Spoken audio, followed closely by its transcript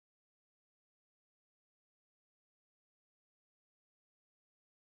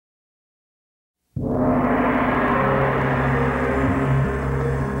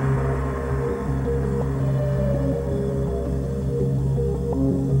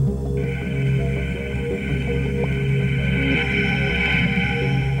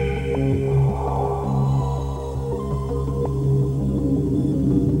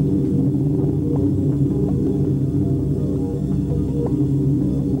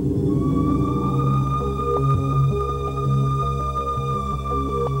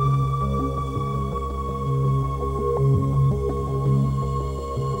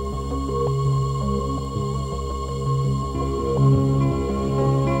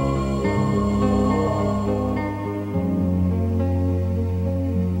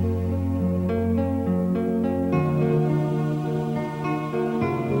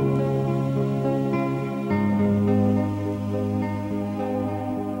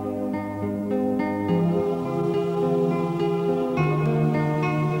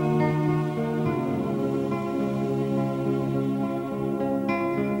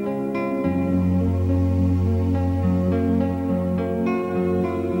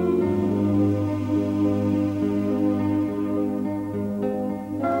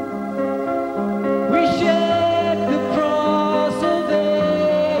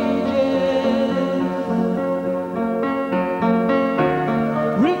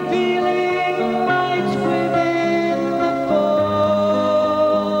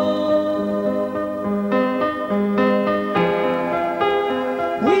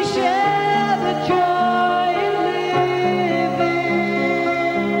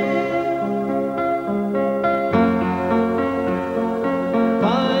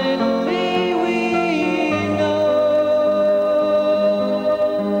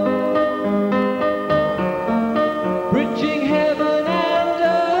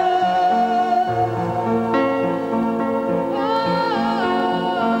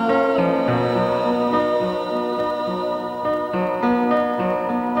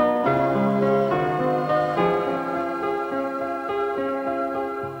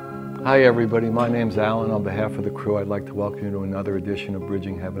Hi everybody, my name's Alan. On behalf of the crew, I'd like to welcome you to another edition of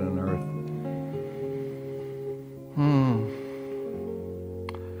Bridging Heaven and Earth.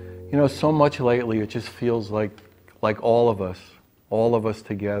 You know, so much lately it just feels like all of us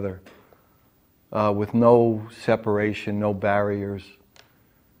together, with no separation, no barriers,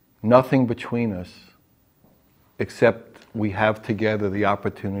 nothing between us, except we have together the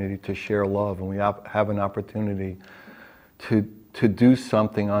opportunity to share love, and we have an opportunity to do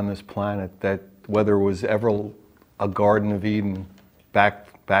something on this planet that, whether it was ever a Garden of Eden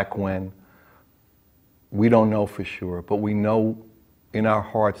back when, we don't know for sure, but we know in our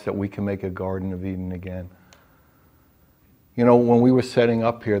hearts that we can make a Garden of Eden again. You know, when we were setting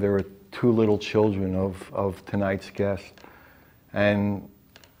up here, there were two little children of tonight's guest, and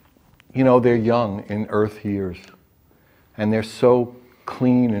you know, they're young in earth years, and they're so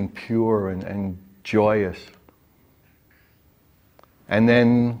clean and pure and joyous. And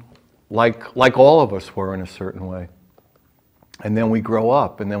then, like all of us were in a certain way. And then we grow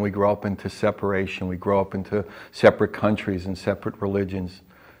up, into separation. We grow up into separate countries and separate religions.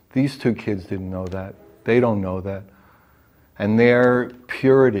 These two kids didn't know that. They don't know that. And their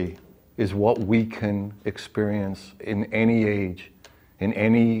purity is what we can experience in any age, in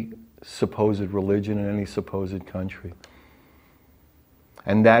any supposed religion, in any supposed country.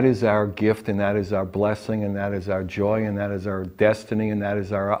 And that is our gift, and that is our blessing, and that is our joy, and that is our destiny, and that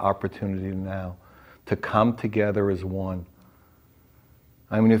is our opportunity now, to come together as one.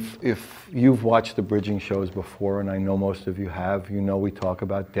 I mean, if you've watched the bridging shows before, and I know most of you have, you know we talk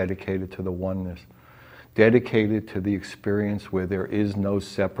about dedicated to the oneness, dedicated to the experience where there is no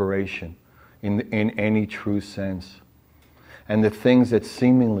separation in any true sense. And the things that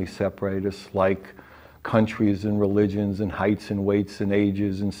seemingly separate us, like countries and religions and heights and weights and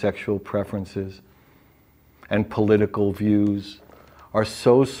ages and sexual preferences and political views, are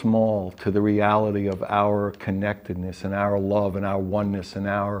so small to the reality of our connectedness and our love and our oneness and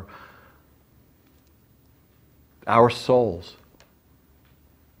our souls,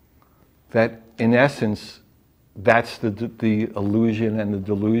 that in essence that's the illusion and the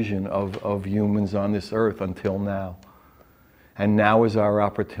delusion of humans on this earth until now. And now is our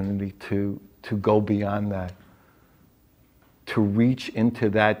opportunity to go beyond that, to reach into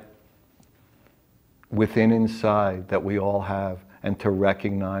that within inside that we all have, and to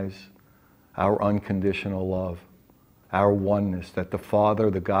recognize our unconditional love, our oneness, that the Father,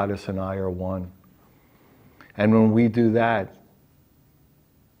 the Goddess, and I are one. And when we do that,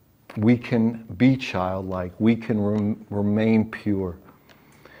 we can be childlike, we can remain pure,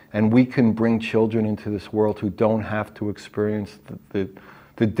 and we can bring children into this world who don't have to experience the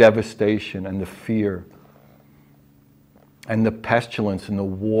devastation and the fear and the pestilence and the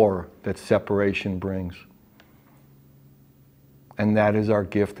war that separation brings. And that is our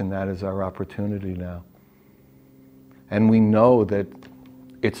gift, and that is our opportunity now. And we know that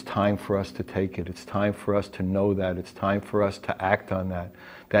it's time for us to take it. It's time for us to know that. It's time for us to act on that.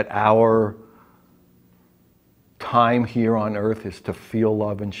 That our time here on earth is to feel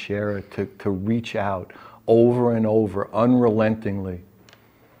love and share it, to reach out over and over, unrelentingly,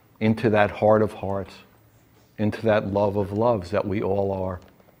 into that heart of hearts, into that love of loves that we all are.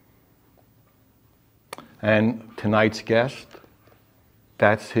 And tonight's guest,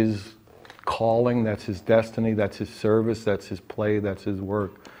 that's his calling, that's his destiny, that's his service, that's his play, that's his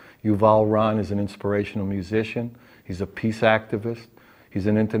work. Yuval Ron is an inspirational musician. He's a peace activist. He's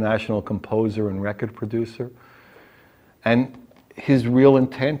an international composer and record producer. And his real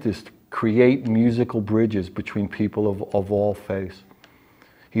intent is to create musical bridges between people of all faiths.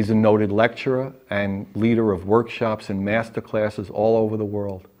 He's a noted lecturer and leader of workshops and master classes all over the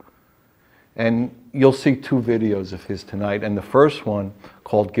world. And you'll see two videos of his tonight. And the first one,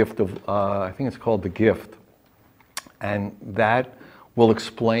 called I think it's called The Gift. And that will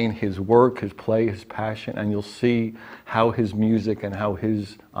explain his work, his play, his passion, and you'll see how his music and how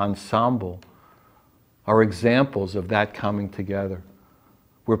his ensemble are examples of that coming together,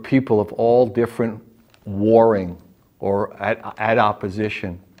 where people of all different warring or at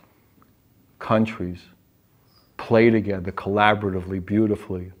opposition countries play together collaboratively,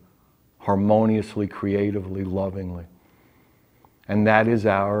 beautifully, harmoniously, creatively, lovingly. And that is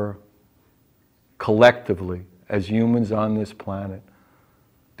our, collectively, as humans on this planet,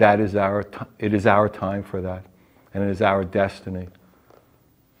 it is our time for that, and it is our destiny.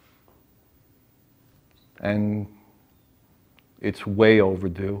 And it's way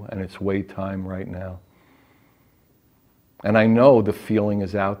overdue, and it's way time right now. And I know the feeling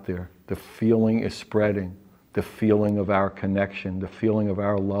is out there. The feeling is spreading. The feeling of our connection, the feeling of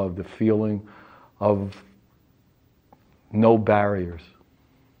our love, the feeling of no barriers.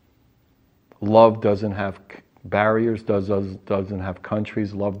 Love doesn't have barriers, doesn't have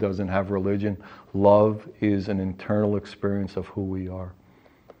countries, love doesn't have religion. Love is an internal experience of who we are.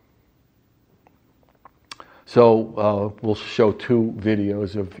 So we'll show 2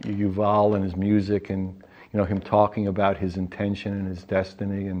 videos of Yuval and his music, and him talking about his intention and his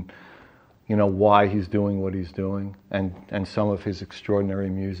destiny, and why he's doing what he's doing, and some of his extraordinary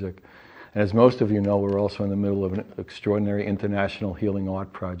music. And as most of you know, we're also in the middle of an extraordinary international healing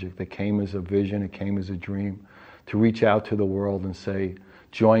art project that came as a vision, it came as a dream, to reach out to the world and say,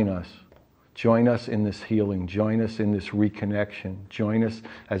 join us. Join us in this healing. Join us in this reconnection. Join us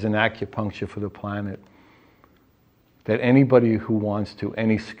as an acupuncture for the planet. That anybody who wants to,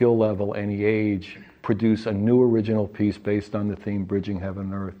 any skill level, any age, produce a new original piece based on the theme Bridging Heaven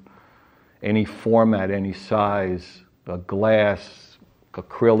and Earth. Any format, any size, glass,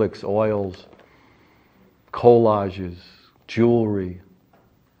 acrylics, oils, collages, jewelry,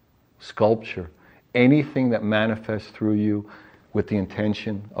 sculpture, anything that manifests through you with the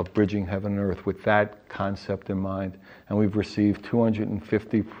intention of bridging heaven and earth, with that concept in mind. And we've received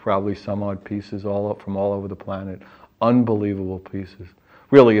 250, probably some odd pieces from all over the planet. Unbelievable pieces.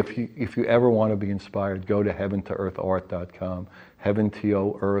 Really, if you ever want to be inspired, go to heaventoearthart.com,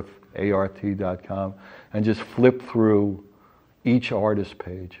 heaventoearthart.com, and just flip through each artist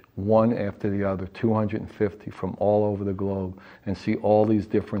page, one after the other, 250 from all over the globe, and see all these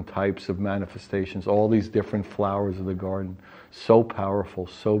different types of manifestations, all these different flowers of the garden. So powerful,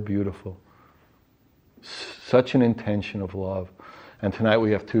 so beautiful. Such an intention of love. And tonight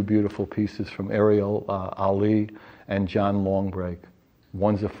we have 2 beautiful pieces from Ariel Ali and John Longbreak.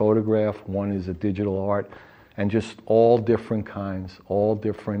 One's a photograph, one is a digital art, and just all different kinds, all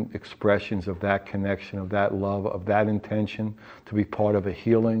different expressions of that connection, of that love, of that intention to be part of a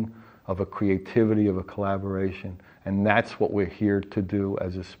healing, of a creativity, of a collaboration. And that's what we're here to do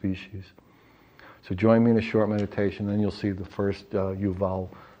as a species. So join me in a short meditation, then you'll see the first Yuval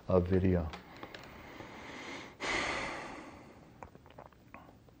video.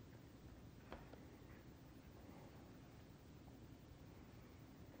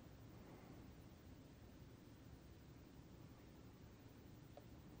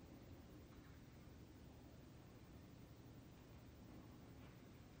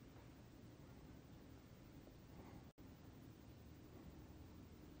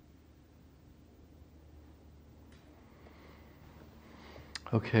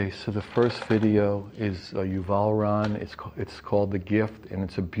 Okay, so the first video is Yuval Ron. It's called The Gift, and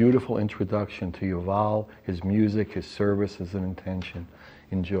it's a beautiful introduction to Yuval, his music, his service, his intention.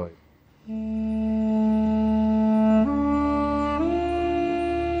 Enjoy.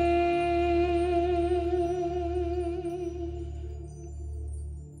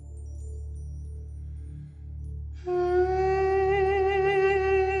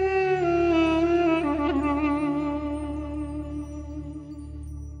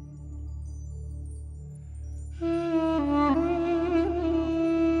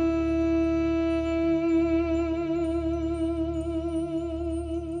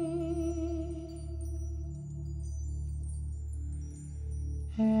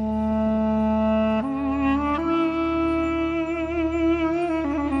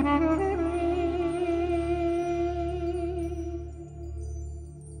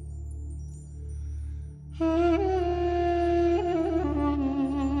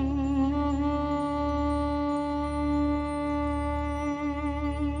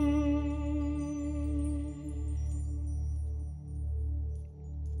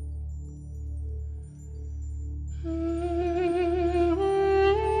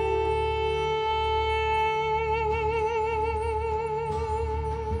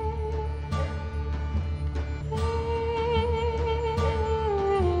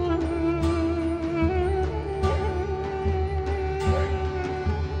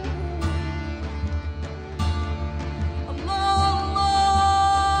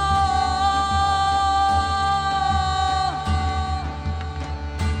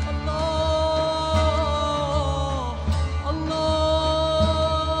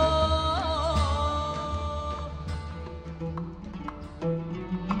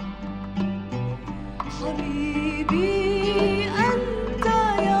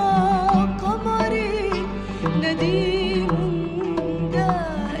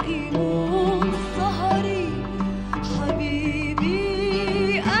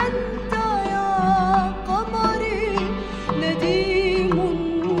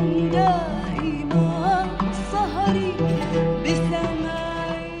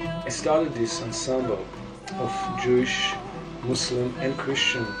 This ensemble of Jewish, Muslim and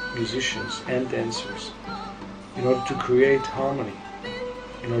Christian musicians and dancers in order to create harmony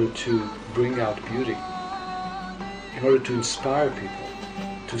in order to bring out beauty, in order to inspire people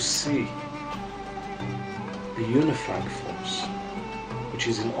to see the unified force which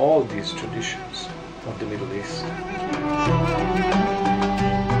is in all these traditions of the Middle East.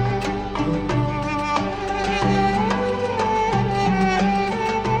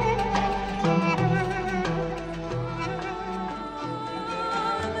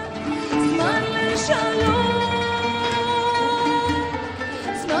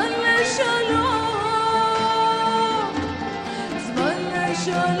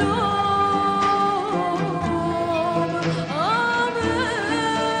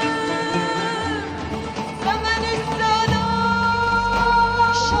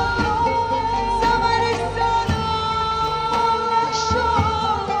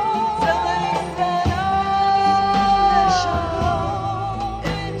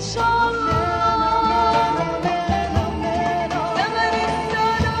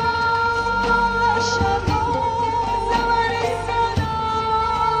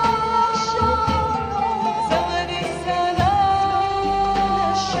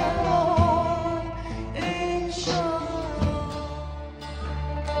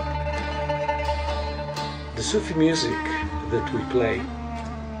 The Sufi music that we play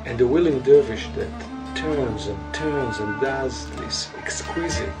and the willing dervish that turns and turns and does this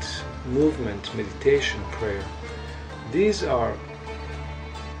exquisite movement, meditation, prayer, these are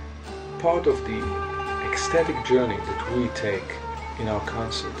part of the ecstatic journey that we take in our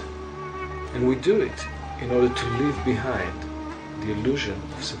concert. And we do it in order to leave behind the illusion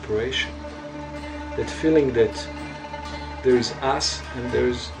of separation, that feeling that there is us and there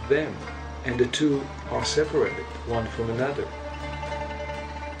is them, and the two are separated one from another.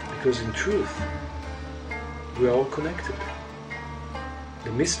 Because in truth, we are all connected.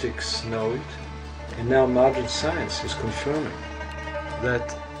 The mystics know it, and now modern science is confirming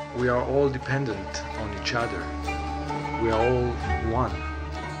that we are all dependent on each other. We are all one.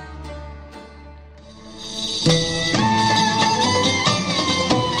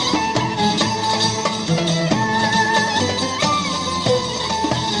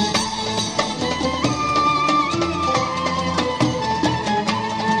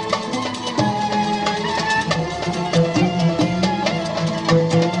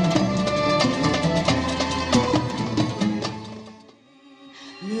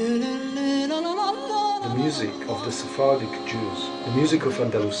 Jews, the music of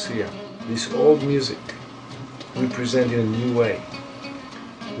Andalusia, this old music, we present in a new way.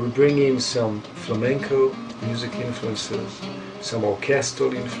 We bring in some flamenco music influences, some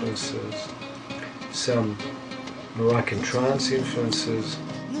orchestral influences, some Moroccan trance influences,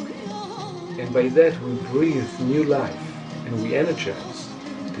 and by that we breathe new life and we energize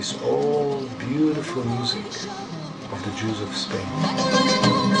this old beautiful music of the Jews of Spain.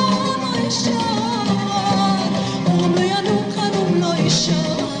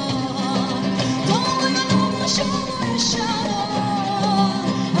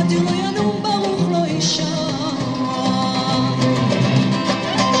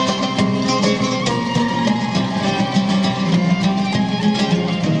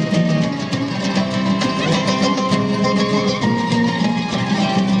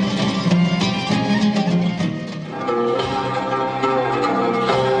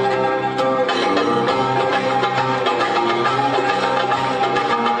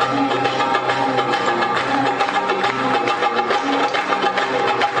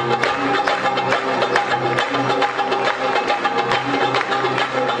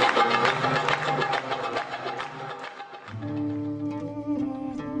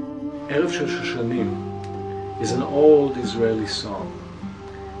 Is an old Israeli song,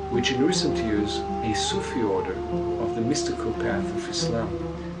 which in recent years a Sufi order of the mystical path of Islam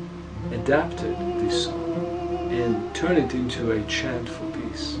adapted this song and turned it into a chant for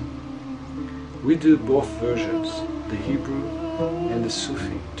peace. We do both versions, the Hebrew and the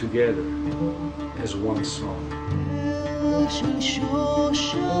Sufi, together as one song.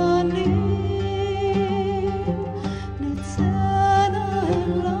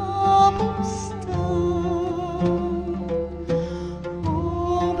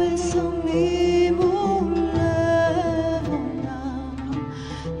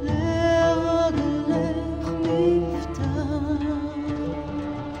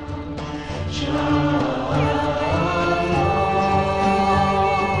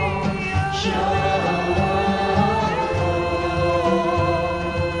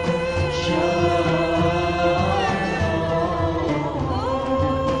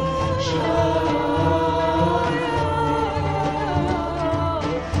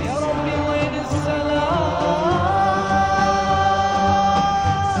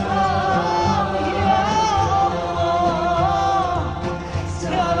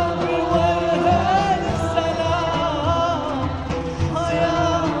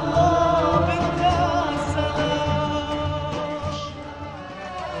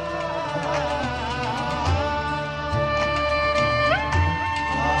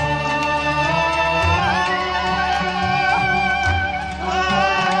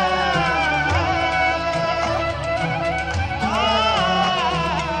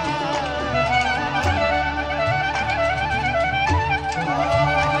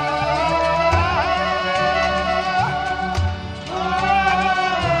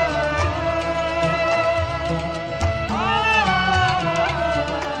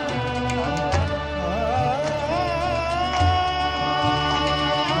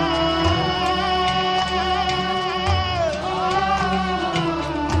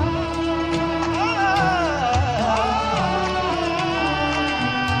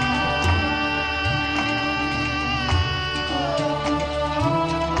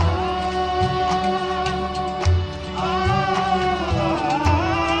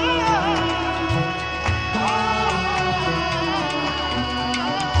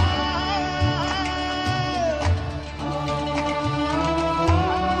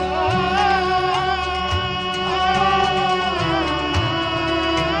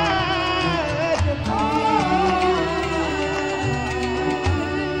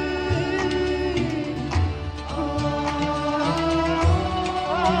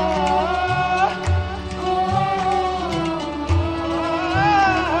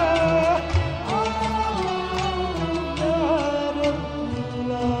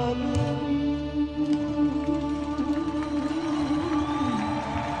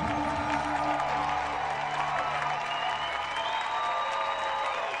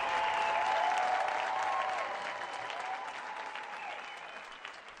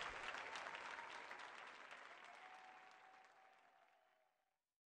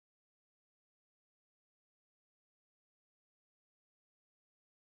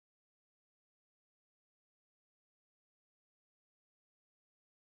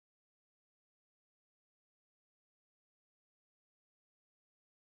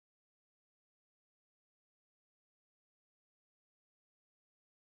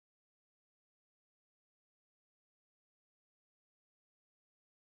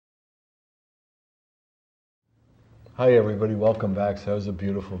 Hi everybody, welcome back. So that was a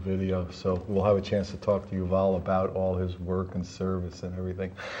beautiful video. So we'll have a chance to talk to Yuval about all his work and service and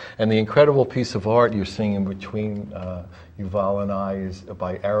everything. And the incredible piece of art you're seeing in between Yuval and I is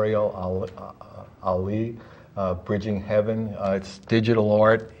by Ariel Ali, Bridging Heaven. It's digital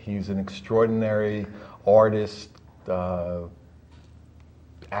art. He's an extraordinary artist,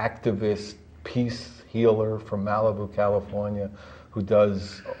 activist, peace healer from Malibu, California, who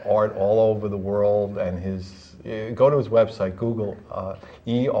does art all over the world. And go to his website, Google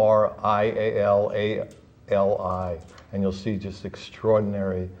ERIALALI, and you'll see just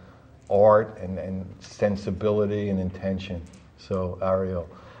extraordinary art and sensibility and intention. So, Ariel.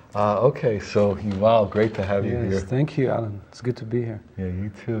 Okay, so Yuval, great to have you here. Yes, thank you, Alan. It's good to be here. Yeah, you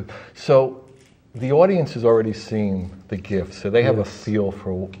too. So, the audience has already seen the gift, so they have a feel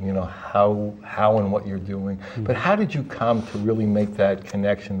for how and what you're doing. Mm-hmm. But how did you come to really make that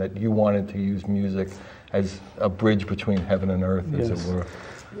connection that you wanted to use music as a bridge between heaven and earth, as it were?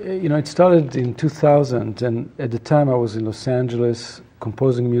 It started in 2000, and at the time I was in Los Angeles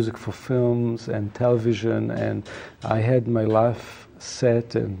composing music for films and television, and I had my life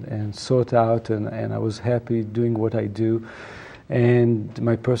set and sought out, and I was happy doing what I do. And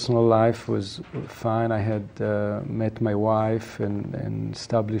my personal life was fine. I had met my wife and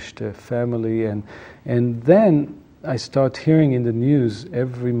established a family, and then I start hearing in the news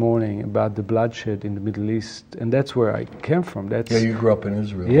every morning about the bloodshed in the Middle East, and that's where I came from. You grew up in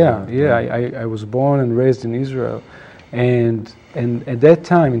Israel. I was born and raised in Israel, and at that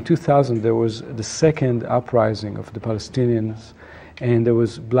time in 2000 there was the second uprising of the Palestinians, and there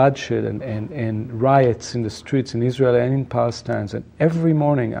was bloodshed and riots in the streets in Israel and in Palestine. And every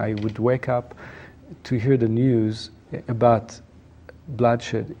morning I would wake up to hear the news about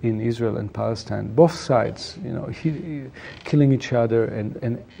bloodshed in Israel and Palestine. Both sides, killing each other,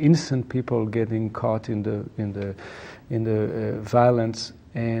 and innocent people getting caught in the violence,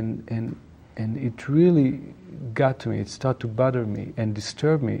 and it really got to me. It started to bother me and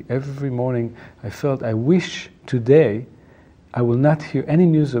disturb me. Every morning I felt, I wish today I will not hear any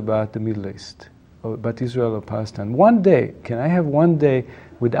news about the Middle East, or about Israel or Palestine. One day, can I have one day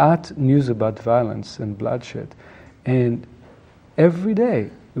without news about violence and bloodshed? And every day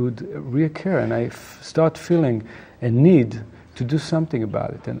it would reoccur, and I start feeling a need to do something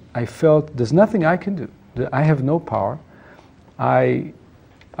about it. And I felt there's nothing I can do. I have no power. I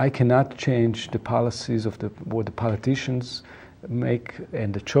cannot change the policies of what the politicians make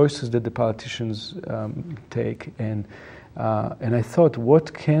and the choices that the politicians take. And I thought,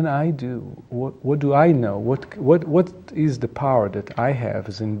 what can I do? What do I know? What is the power that I have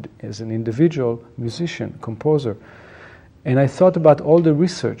as an individual musician, composer? And I thought about all the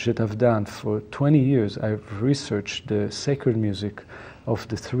research that I've done for 20 years. I've researched the sacred music of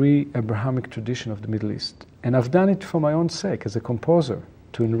the three Abrahamic traditions of the Middle East. And I've done it for my own sake as a composer,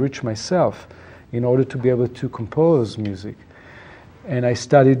 to enrich myself in order to be able to compose music. And I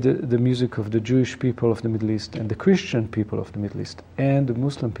studied the music of the Jewish people of the Middle East and the Christian people of the Middle East and the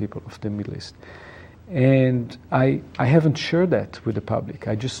Muslim people of the Middle East. And I haven't shared that with the public.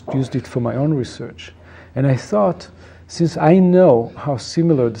 I just used it for my own research. And I thought, since I know how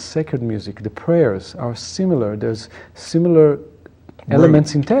similar the sacred music, the prayers are similar, there's similar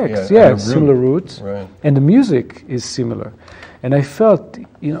elements in text, similar roots, right. And the music is similar. And I felt,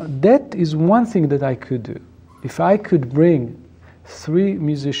 that is one thing that I could do. If I could bring three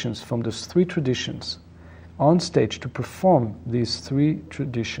musicians from those three traditions on stage to perform these three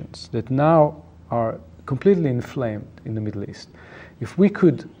traditions that now are completely inflamed in the Middle East, if we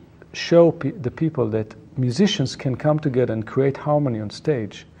could show the people that musicians can come together and create harmony on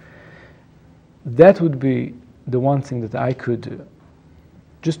stage, that would be the one thing that I could do,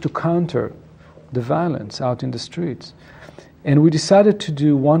 just to counter the violence out in the streets. And we decided to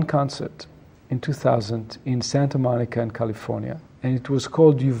do one concert in 2000 in Santa Monica in California, and it was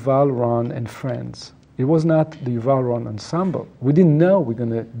called Yuval Ron and Friends. It was not the Yuval Ron Ensemble. We didn't know we were going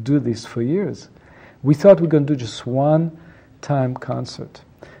to do this for years. We thought we were going to do just one-time concert.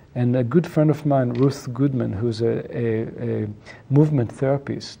 And a good friend of mine, Ruth Goodman, who's a movement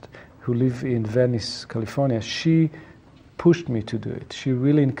therapist who lives in Venice, California, she pushed me to do it. She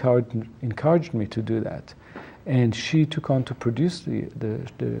really encouraged me to do that. And she took on to produce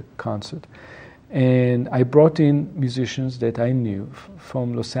the concert. And I brought in musicians that I knew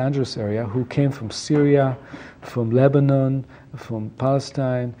from Los Angeles area who came from Syria, from Lebanon, from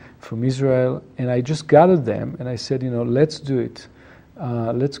Palestine, from Israel. And I just gathered them and I said, let's do it.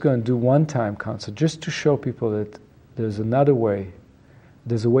 Let's go and do one-time concert just to show people that there's another way.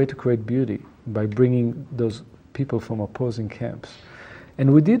 There's a way to create beauty by bringing those people from opposing camps.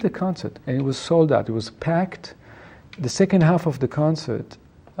 And we did the concert, and it was sold out. It was packed, the second half of the concert,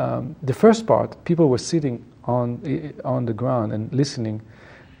 the first part, people were sitting on the ground and listening,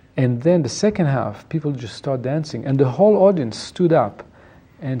 and then the second half, people just start dancing, and the whole audience stood up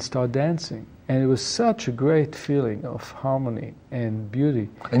and started dancing, and it was such a great feeling of harmony and beauty.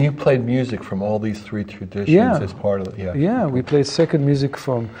 And you played music from all these three traditions as part of it, yeah. Yeah, we played sacred music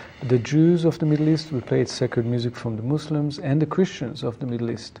from the Jews of the Middle East, we played sacred music from the Muslims and the Christians of the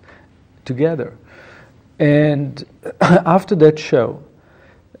Middle East together. And after that show,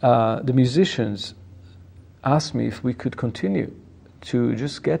 the musicians asked me if we could continue to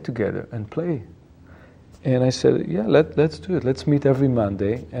just get together and play. And I said, yeah, let's do it. Let's meet every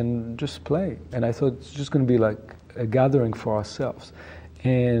Monday and just play. And I thought it's just going to be like a gathering for ourselves.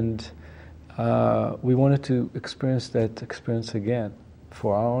 And we wanted to experience that experience again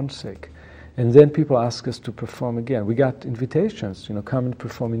for our own sake. And then people asked us to perform again. We got invitations, come and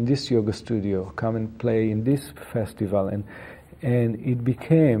perform in this yoga studio, come and play in this festival. And it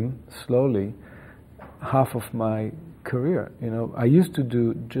became slowly half of my career. I used to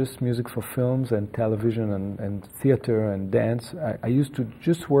do just music for films and television and theater and dance. I used to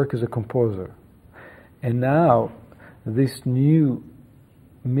just work as a composer. And now this new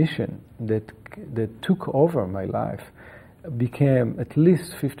mission that took over my life became at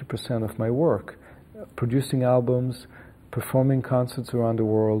least 50% of my work, producing albums, performing concerts around the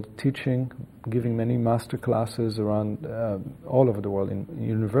world, teaching, giving many master classes around all over the world, in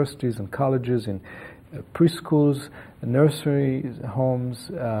universities and colleges, in preschools, nurseries,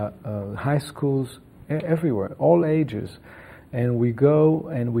 homes, high schools, everywhere, all ages. And we go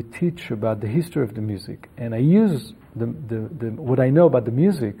and we teach about the history of the music. And I use what I know about the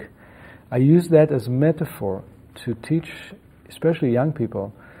music, I use that as a metaphor to teach, especially young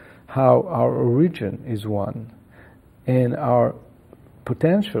people, how our origin is one. And our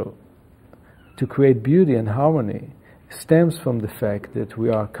potential to create beauty and harmony stems from the fact that we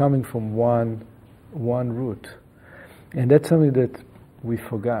are coming from one root. And that's something that we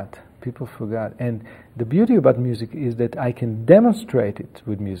forgot, people forgot. And the beauty about music is that I can demonstrate it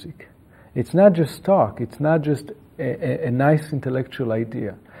with music. It's not just talk, it's not just a nice intellectual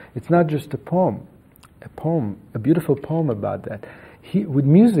idea. It's not just a poem, a beautiful poem about that. With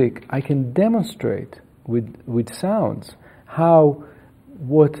music, I can demonstrate with sounds how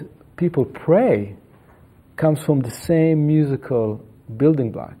what people pray comes from the same musical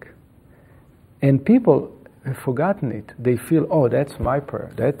building block. And people have forgotten it. They feel, oh, that's my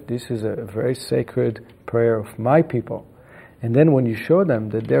prayer. This is a very sacred prayer of my people. And then when you show them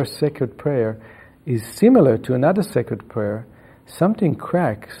that their sacred prayer is similar to another sacred prayer, something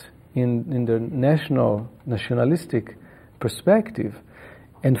cracks in their nationalistic perspective.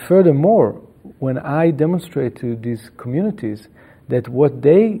 And furthermore, when I demonstrate to these communities that what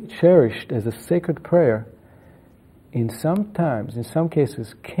they cherished as a sacred prayer, in some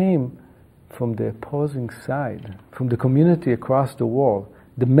cases, came from the opposing side, from the community across the wall.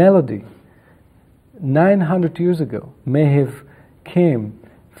 The melody, 900 years ago, may have came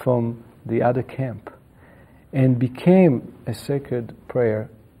from the other camp and became a sacred prayer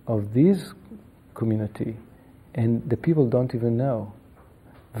of this community, and the people don't even know.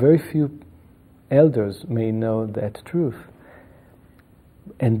 Very few elders may know that truth.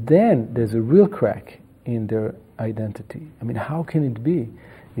 And then there's a real crack in their identity. I mean, how can it be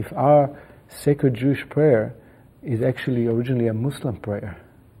if our sacred Jewish prayer is actually originally a Muslim prayer?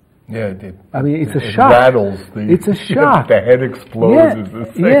 Yeah, I mean, it's a shock. Rattles. It's a shock. The head explodes.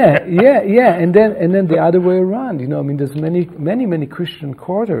 Yeah. And then the other way around. I mean, there's many Christian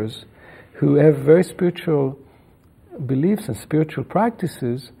quarters who have very spiritual beliefs and spiritual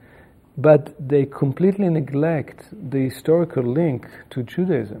practices, but they completely neglect the historical link to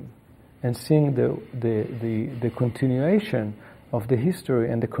Judaism and seeing the continuation of the history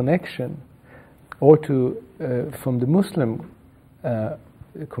and the connection, or from the Muslim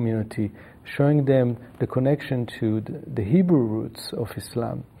community, showing them the connection to the Hebrew roots of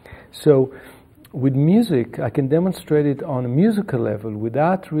Islam. So with music, I can demonstrate it on a musical level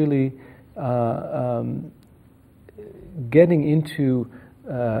without really getting into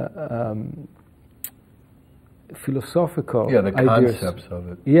philosophical the ideas. concepts of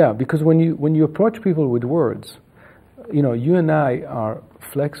it. Yeah, because when you approach people with words, you and I are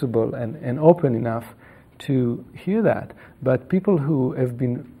flexible and open enough to hear that. But people who have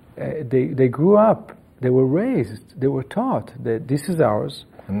been, they grew up, they were raised, they were taught that this is ours.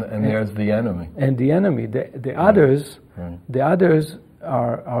 And there's the enemy. And the enemy, the others, Right. the others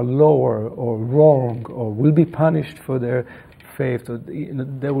are lower or wrong or will be punished for their faith, or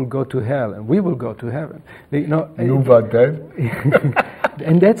they will go to hell and we will go to heaven.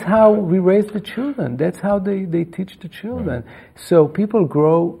 And that's how we raise the children. That's how they teach the children. Right. So people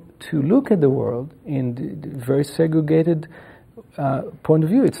grow to look at the world in the very segregated point of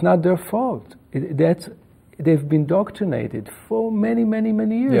view. It's not their fault. They've been indoctrinated for many, many,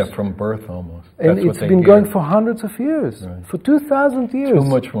 many years. Yeah, from birth almost. And it's been going for hundreds of years, right. For 2,000 years. Too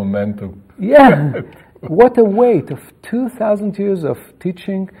much momentum. Yeah. What a weight of 2,000 years of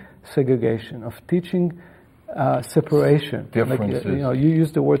teaching segregation, of teaching separation. Differences. Like, you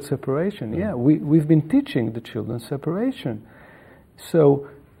use the word separation. Yeah, we've been teaching the children separation. So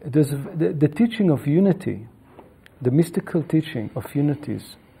there's the teaching of unity, the mystical teaching of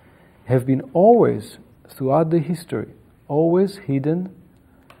unities have been always, throughout the history, always hidden,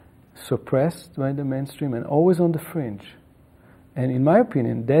 suppressed by the mainstream, and always on the fringe. And in my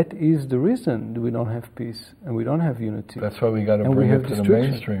opinion, that is the reason we don't have peace and we don't have unity. That's why we got to bring it to the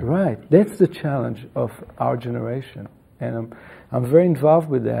mainstream. Right. That's the challenge of our generation. And I'm very involved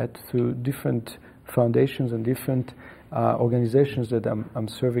with that through different foundations and different organizations that I'm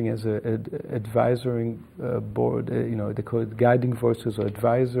serving as an advisory board. They call it Guiding Voices or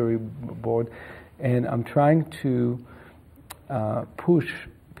Advisory Board. And I'm trying to push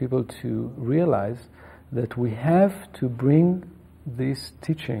people to realize that we have to bring this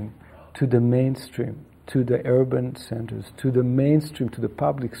teaching to the mainstream, to the urban centers, to the mainstream, to the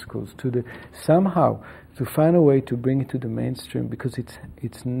public schools, somehow to find a way to bring it to the mainstream, because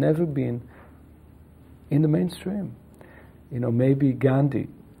it's never been in the mainstream. Maybe Gandhi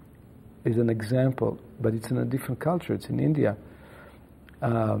is an example, but it's in a different culture. It's in India.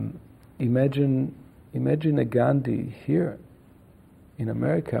 Imagine a Gandhi here in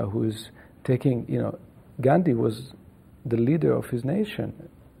America who is taking, Gandhi was the leader of his nation.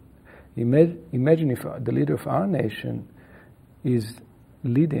 Imagine if the leader of our nation is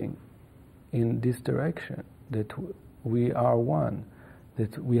leading in this direction, that we are one,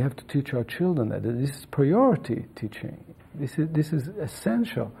 that we have to teach our children that this is priority teaching. This is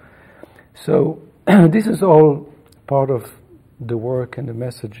essential. So this is all part of the work and the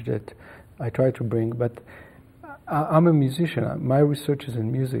message that I try to bring. But I'm a musician. My research is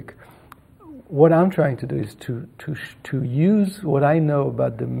in music. What I'm trying to do is to use what I know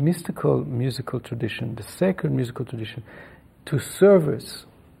about the mystical musical tradition, the sacred musical tradition, to service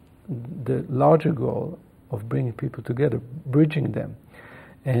the larger goal of bringing people together, bridging them.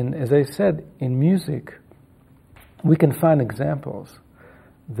 And as I said, in music, we can find examples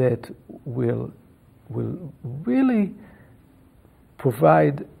that will really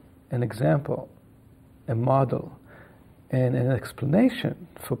provide an example, a model, and an explanation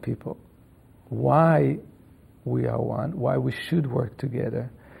for people why we are one, why we should work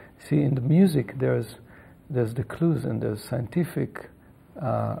together. See, in the music, there's the clues, and there's scientific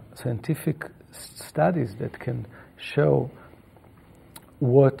studies that can show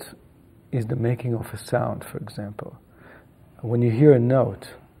what is the making of a sound. For example, when you hear a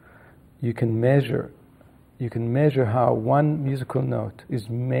note, you can measure how one musical note is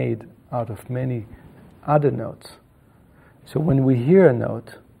made out of many other notes. So when we hear a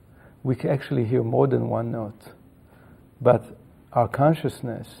note, we can actually hear more than one note, but our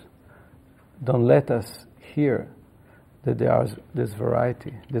consciousness don't let us hear that there's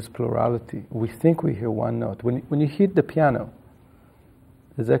variety, there's plurality. We think we hear one note. When you hit the piano,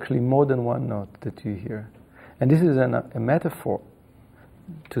 there's actually more than one note that you hear. And this is a metaphor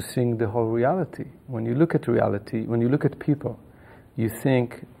to sing the whole reality. When you look at reality, when you look at people, you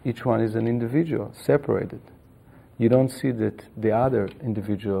think each one is an individual, separated. You don't see that the other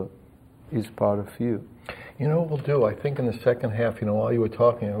individual is part of you. You know what we'll do? I think in the second half, while you were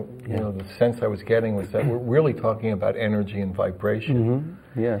talking, the sense I was getting was that we're really talking about energy and vibration.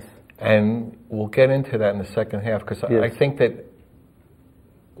 Mm-hmm. Yes. And we'll get into that in the second half, because yes. I think that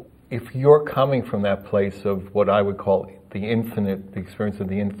if you're coming from that place of what I would call the infinite, the experience of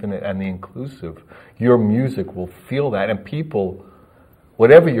the infinite and the inclusive, your music will feel that. And people,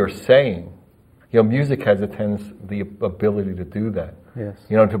 whatever you're saying, music has the ability to do that. Yes.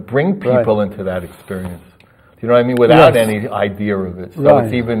 To bring people into that experience. You know what I mean? Without any idea of it. So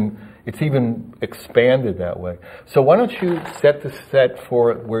it's even expanded that way. So why don't you set the set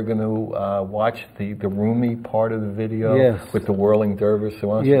for it? We're going to watch the Rumi part of the video with the whirling dervish.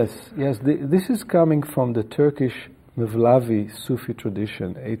 So yes. This is coming from the Turkish Mevlevi Sufi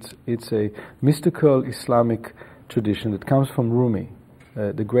tradition. It's a mystical Islamic tradition that comes from Rumi,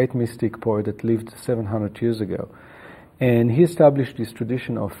 the great mystic poet that lived 700 years ago. And he established this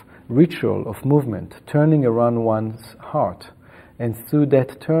tradition of ritual, of movement, turning around one's heart. And through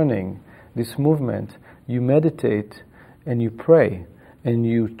that turning, this movement, you meditate and you pray and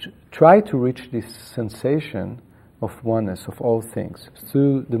you try to reach this sensation of oneness of all things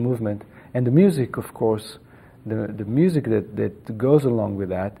through the movement. And the music, of course, the music that goes along with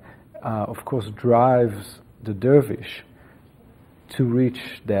that, of course, drives the dervish to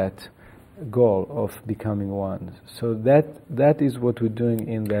reach that goal of becoming one. So that is what we're doing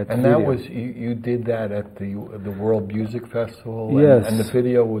in that and video. that was, you did that at the World Music Festival? Yes. And the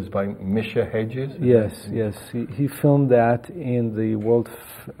video was by Misha Hedges? Yes. He filmed that in the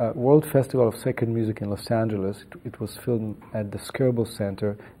World Festival of Sacred Music in Los Angeles. It was filmed at the Skirbel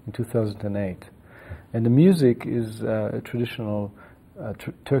Center in 2008. And the music is traditional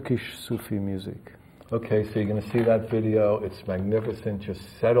Turkish Sufi music. Okay, so you're going to see that video. It's magnificent. Just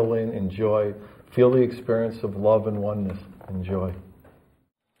settle in, enjoy, feel the experience of love and oneness. Enjoy.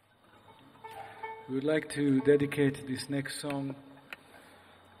 We would like to dedicate this next song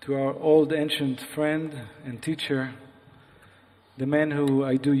to our old ancient friend and teacher, the man who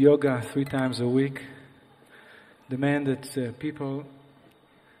I do yoga 3 times a week, the man that people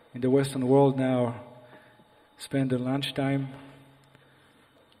in the Western world now spend their lunchtime.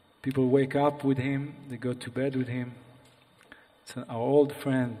 People wake up with him, they go to bed with him. It's our old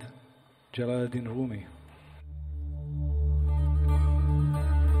friend, Jalaluddin Rumi.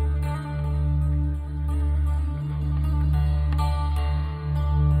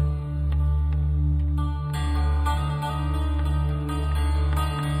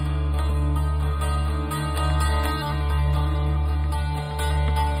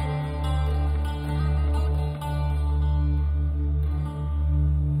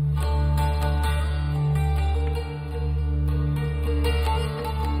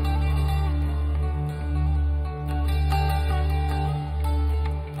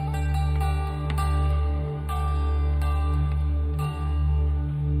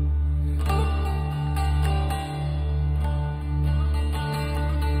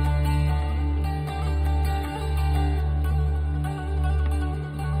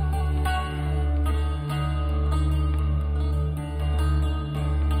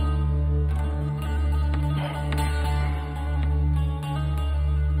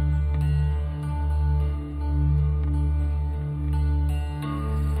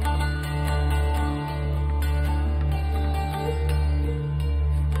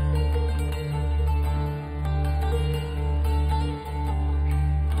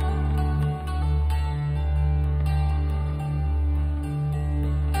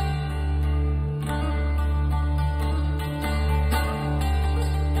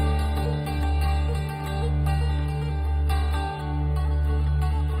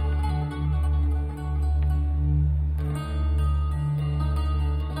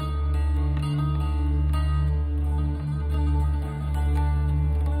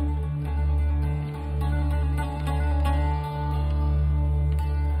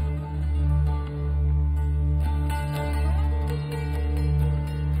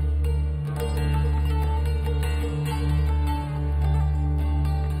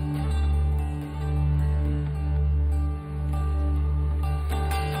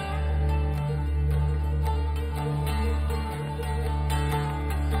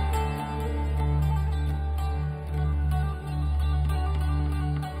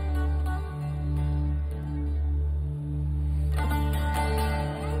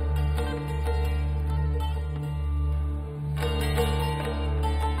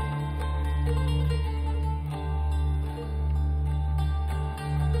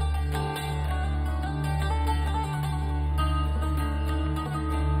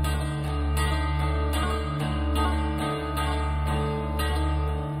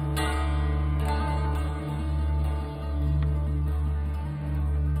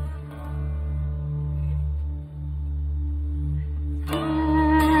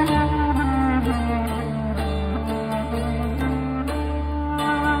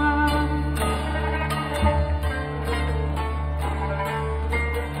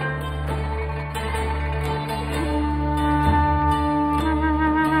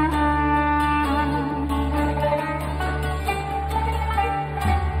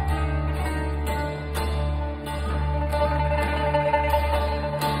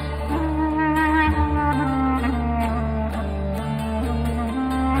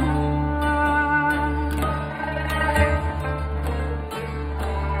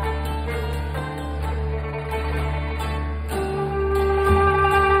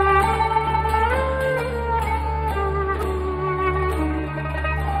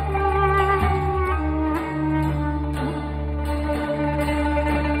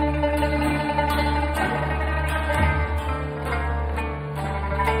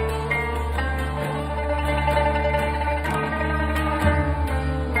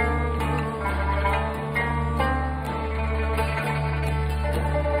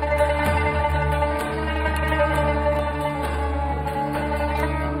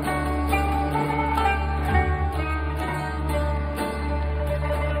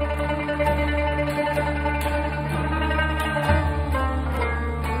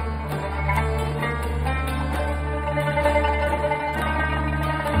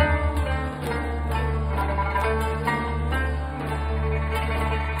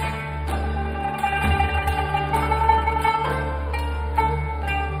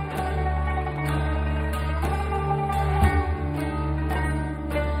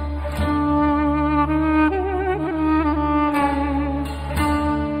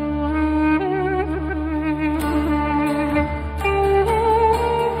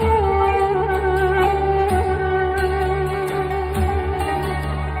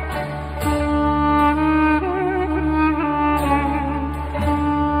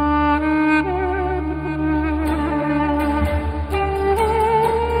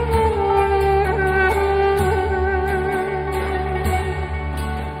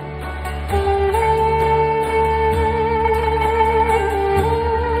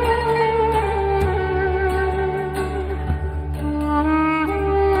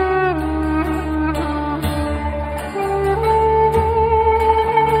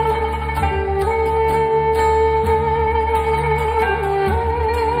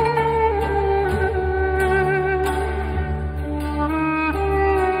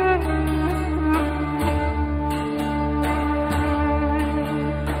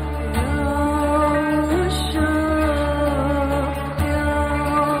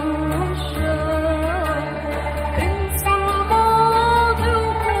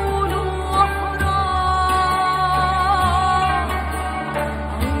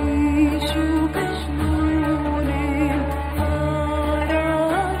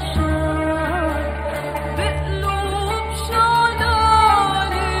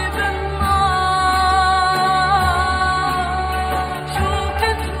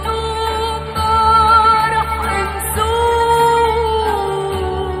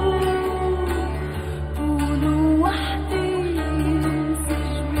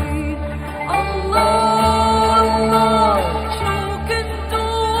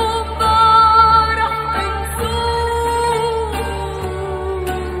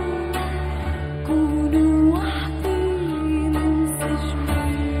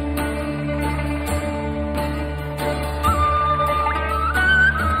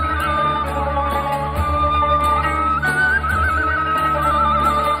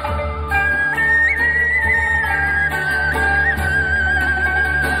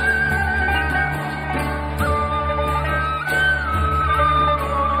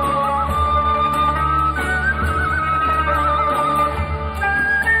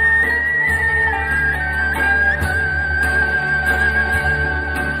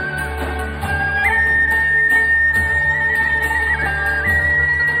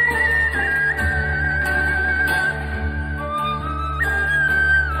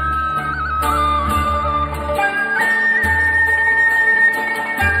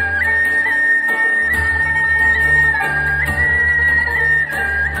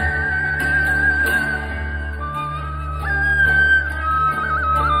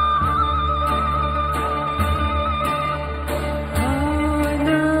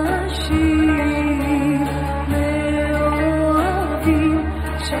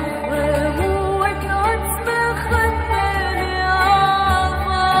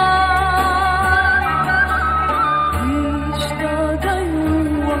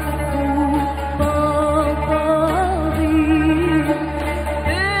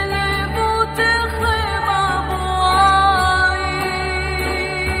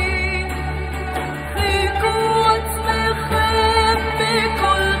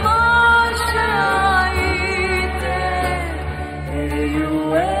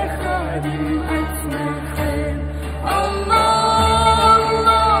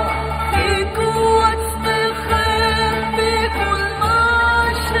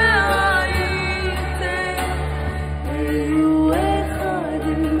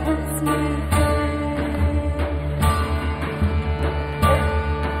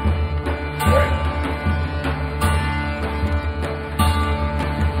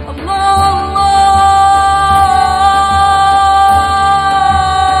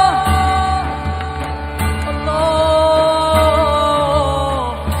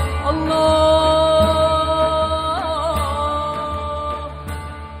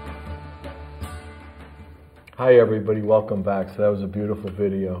 Hi everybody, welcome back. So that was a beautiful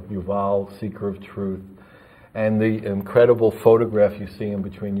video, Yuval, Seeker of Truth. And the incredible photograph you see in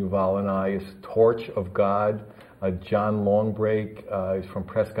between Yuval and I is Torch of God. John Longbreak, he's from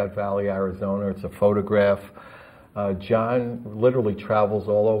Prescott Valley, Arizona. It's a photograph. John literally travels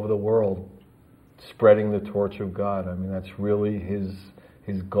all over the world spreading the torch of God. I mean, that's really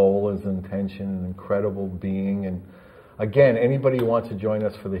his goal, his intention, an incredible being. And again, anybody who wants to join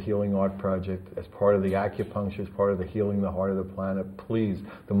us for the Healing Art Project as part of the acupuncture, as part of the Healing the Heart of the Planet, please,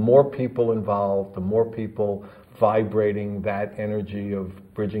 the more people involved, the more people vibrating that energy of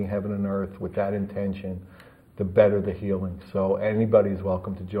bridging heaven and earth with that intention, the better the healing. So anybody's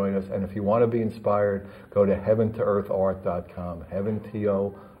welcome to join us. And if you want to be inspired, go to heaventoearthart.com,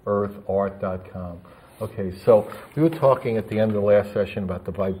 heaventoearthart.com. Okay, so we were talking at the end of the last session about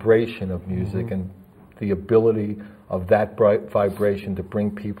the vibration of music and the ability of that bright vibration to bring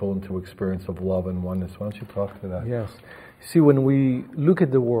people into experience of love and oneness. Why don't you talk to that? Yes. See, when we look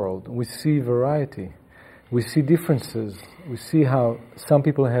at the world, we see variety. We see differences. We see how some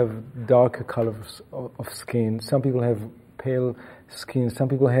people have darker colors of skin, some people have pale skin, some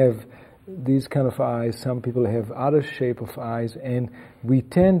people have these kind of eyes, some people have other shape of eyes, and we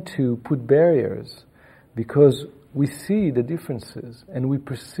tend to put barriers because we see the differences and we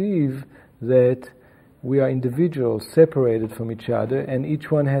perceive that we are individuals separated from each other, and each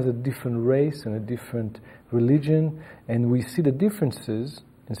one has a different race and a different religion, and we see the differences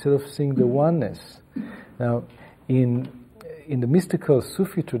instead of seeing the oneness. Now, in the mystical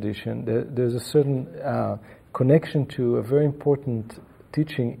Sufi tradition, there's a certain connection to a very important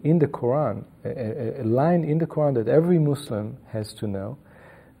teaching in the Quran, a line in the Quran that every Muslim has to know,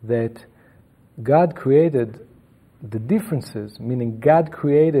 that God created the differences, meaning God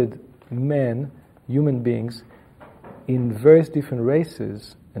created men, human beings, in various different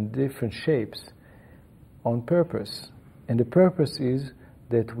races and different shapes on purpose. And the purpose is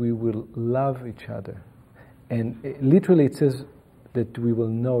that we will love each other. And literally it says that we will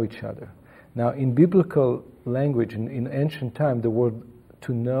know each other. Now, in biblical language, in ancient time, the word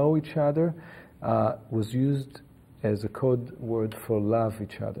to know each other was used as a code word for love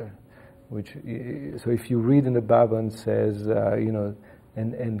each other. So if you read in the Bible and says,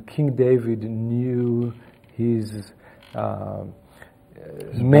 and King David knew his beloved.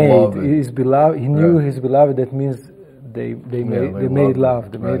 He knew his beloved. That means they made love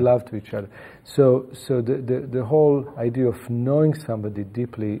to each other. So the whole idea of knowing somebody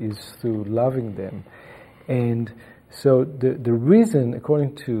deeply is through loving them, and so the reason,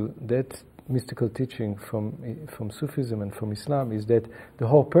 according to that mystical teaching from Sufism and from Islam, is that the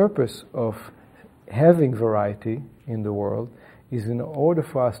whole purpose of having variety in the world is in order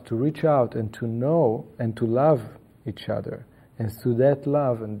for us to reach out and to know and to love each other. And through that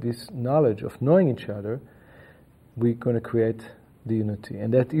love and this knowledge of knowing each other, we're going to create the unity.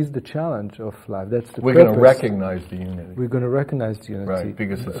 And that is the challenge of life. That's the We're purpose. going to recognize the unity. We're going to recognize the unity. Right,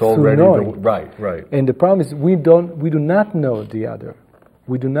 because it's already... Right. And the problem is we do not know the other.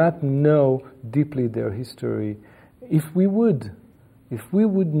 We do not know deeply their history. If we would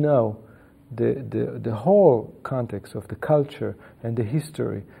know the whole context of the culture and the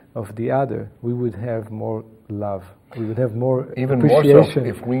history of the other, we would have more love. We would have more appreciation. More so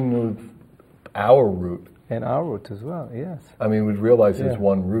if we knew our root. And our root as well, yes. I mean, we'd realize there's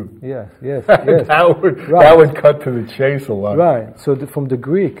one root. Yes. That would cut to the chase a lot. Right. So from the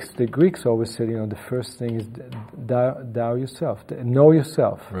Greeks always said, the first thing is thou yourself. Know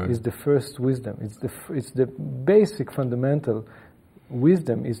yourself is the first wisdom. It's the basic fundamental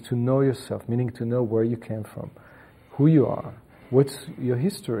wisdom is to know yourself, meaning to know where you came from, who you are, what's your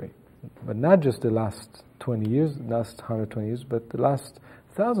history, but not just the last 20 years, last 120 years, but the last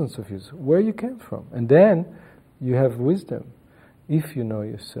thousands of years, where you came from. And then you have wisdom if you know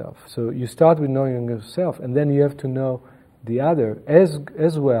yourself. So you start with knowing yourself, and then you have to know the other as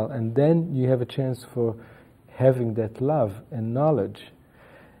well, and then you have a chance for having that love and knowledge.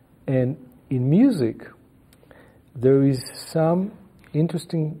 And in music, there is some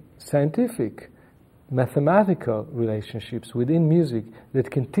interesting scientific, mathematical relationships within music that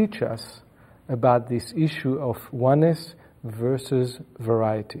can teach us about this issue of oneness versus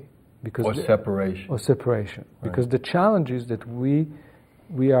variety, separation. Right. Because the challenge is that we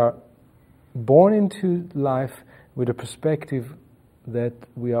are born into life with a perspective that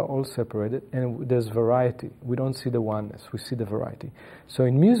we are all separated, and there's variety. We don't see the oneness, we see the variety. So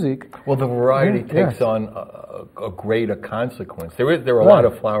in music... Well, the variety takes on a greater consequence. There are a lot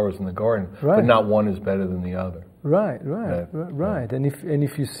of flowers in the garden, but not one is better than the other. Right. And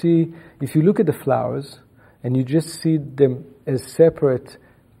if you look at the flowers, and you just see them as separate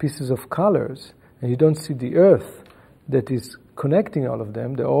pieces of colors, and you don't see the earth that is connecting all of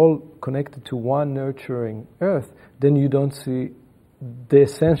them, they're all connected to one nurturing earth, then you don't see the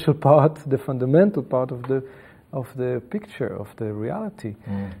essential part, the fundamental part of the picture, of the reality.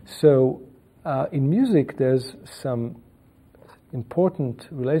 So in music there's some important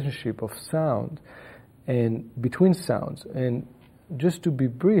relationship of sound and between sounds. And just to be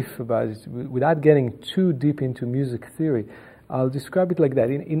brief about it, without getting too deep into music theory, I'll describe it like that.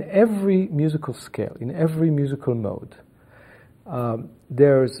 In every musical scale, in every musical mode,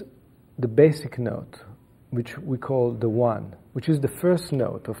 there's the basic note, which we call the one, which is the first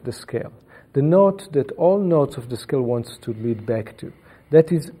note of the scale. The note that all notes of the scale wants to lead back to.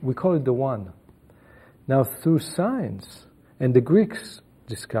 That is, we call it the one. Now, through science, and the Greeks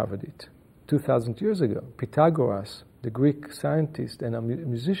discovered it 2,000 years ago. Pythagoras, the Greek scientist and a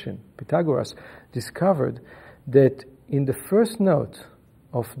musician, Pythagoras, discovered that in the first note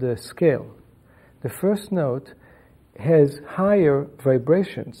of the scale, the first note has higher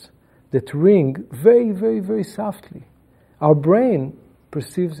vibrations that ring very, very, very softly. Our brain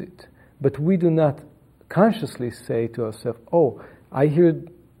perceives it, but we do not consciously say to ourselves, oh, I hear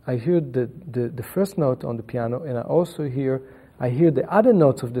the first note on the piano, and I hear the other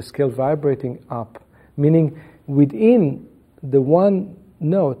notes of the scale vibrating up, meaning within the one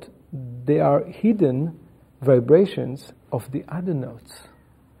note there are hidden vibrations of the other notes.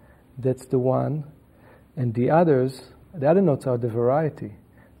 That's the one, and the other notes are the variety.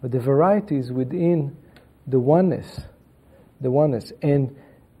 But the variety is within the oneness, and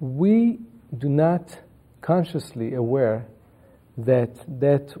we do not consciously aware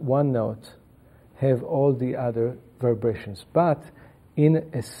that one note have all the other vibrations. But in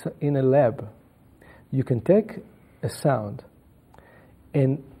a lab, you can take a sound,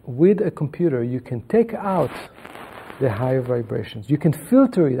 and with a computer you can take out the higher vibrations. You can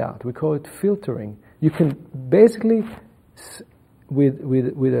filter it out. We call it filtering. You can basically, with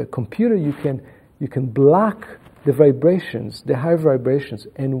a computer, you can block the vibrations, the high vibrations,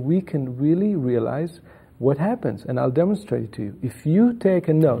 and we can really realize what happens. And I'll demonstrate it to you. If you take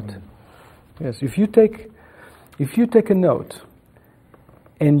a note, if you take a note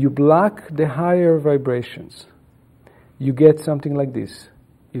and you block the higher vibrations, you get something like this.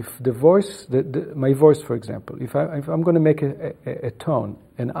 If the voice, my voice, for example, if I'm going to make a tone,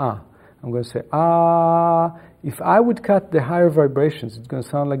 an ah, I'm going to say ah. If I would cut the higher vibrations, it's going to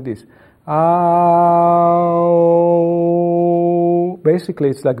sound like this. Ah. Basically,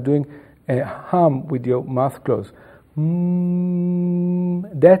 it's like doing a hum with your mouth closed.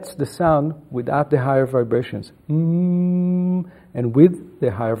 That's the sound without the higher vibrations. And with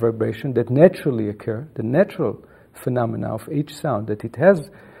the higher vibration that naturally occur, the natural phenomena of each sound, that it has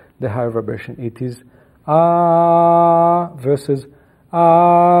the higher vibration, it is ah versus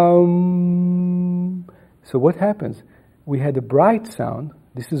So what happens? We had a bright sound.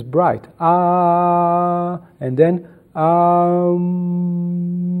 This is bright. Ah, and then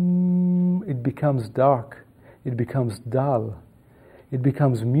it becomes dark. It becomes dull. It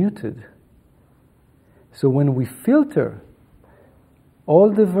becomes muted. So when we filter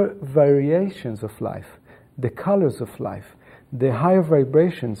all the variations of life, the colors of life, the higher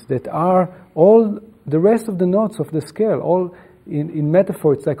vibrations that are all the rest of the notes of the scale, all in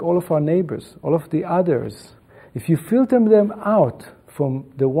metaphor, it's like all of our neighbors, all of the others. If you filter them out from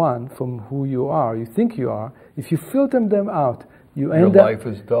the one, from who you are, you think you are, if you filter them out, you end Your life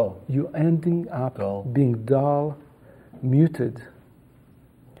is dull. You're ending up being dull, muted.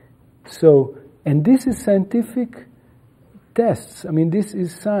 So, and this is scientific tests. I mean, this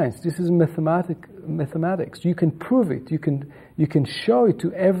is science. This is mathematics. You can prove it. You can show it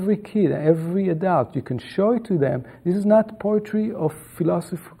to every kid, every adult. You can show it to them. This is not poetry or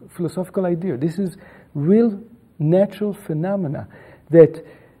philosophical idea. This is real natural phenomena. That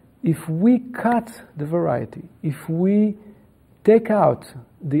if we cut the variety, if we take out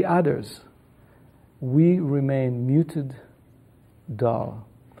the others, we remain muted, dull.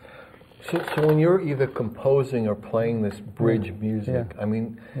 So when you're either composing or playing this bridge music, I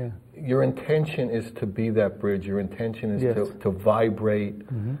mean, your intention is to be that bridge. Your intention is to vibrate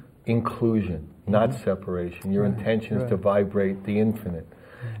inclusion, not separation. Your intention is to vibrate the infinite.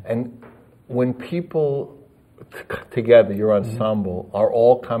 And when people together, your ensemble, are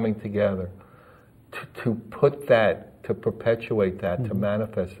all coming together to put that, to perpetuate that, to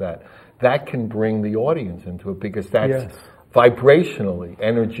manifest that, that can bring the audience into it, because that's vibrationally,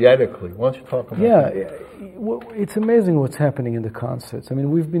 energetically. Why don't you talk about that? Well, it's amazing what's happening in the concerts. I mean,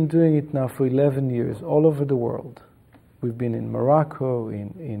 we've been doing it now for 11 years all over the world. We've been in Morocco,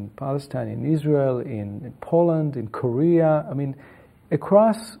 in Palestine, in Israel, in Poland, in Korea. I mean,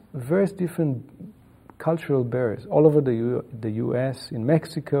 across various different cultural barriers, all over the US, in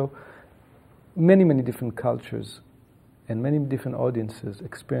Mexico, many, many different cultures and many different audiences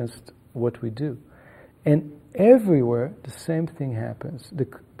experienced what we do. And everywhere, the same thing happens.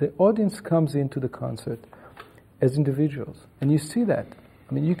 The audience comes into the concert as individuals. And you see that.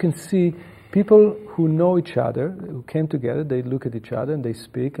 I mean, you can see people who know each other, who came together, they look at each other and they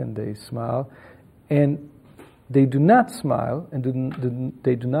speak and they smile. And they do not smile and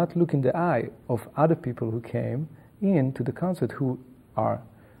they do not look in the eye of other people who came in to the concert who are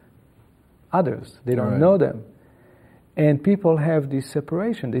others. They don't know them. And people have this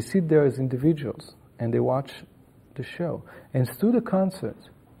separation. They sit there as individuals and they watch the show. And through the concert,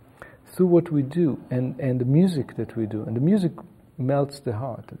 through what we do and the music that we do, and the music melts the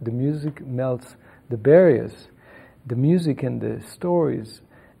heart, the music melts the barriers, the music and the stories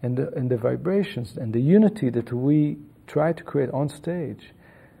and the vibrations and the unity that we try to create on stage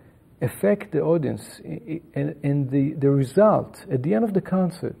affect the audience. And the result, at the end of the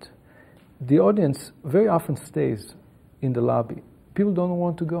concert, the audience very often stays in the lobby. People don't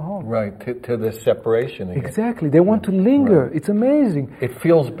want to go home. Right, to the separation again. Exactly, they want to linger. Right. It's amazing. It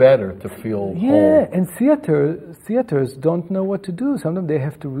feels better to feel whole. And theaters don't know what to do. Sometimes they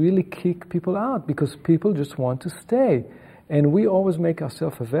have to really kick people out because people just want to stay. And we always make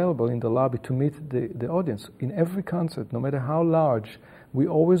ourselves available in the lobby to meet the audience. In every concert, no matter how large, we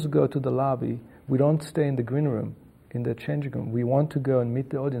always go to the lobby. We don't stay in the green room, in the changing room. We want to go and meet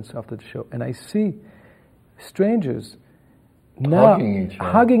the audience after the show. And I see strangers now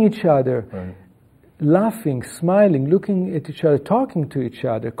hugging each other, right, laughing, smiling, looking at each other, talking to each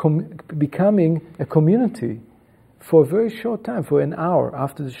other, becoming a community for a very short time, for an hour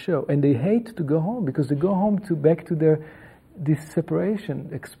after the show. And they hate to go home because they go home back to this separation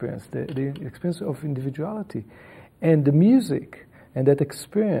experience, the experience of individuality. And the music and that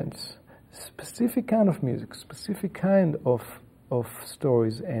experience, specific kind of music, specific kind of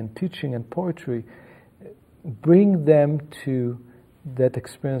stories and teaching and poetry, bring them to that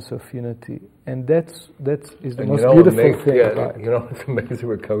experience of unity. And that is the most beautiful thing about it. It's amazing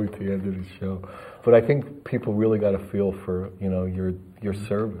we're coming to the end of the show. But I think people really got to feel for, your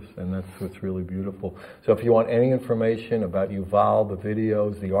service, and that's what's really beautiful. So if you want any information about Yuval, the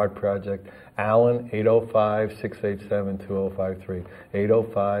videos, the art project, Alan, 805-687-2053.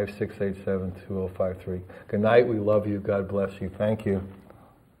 805-687-2053. Good night, we love you, God bless you. Thank you.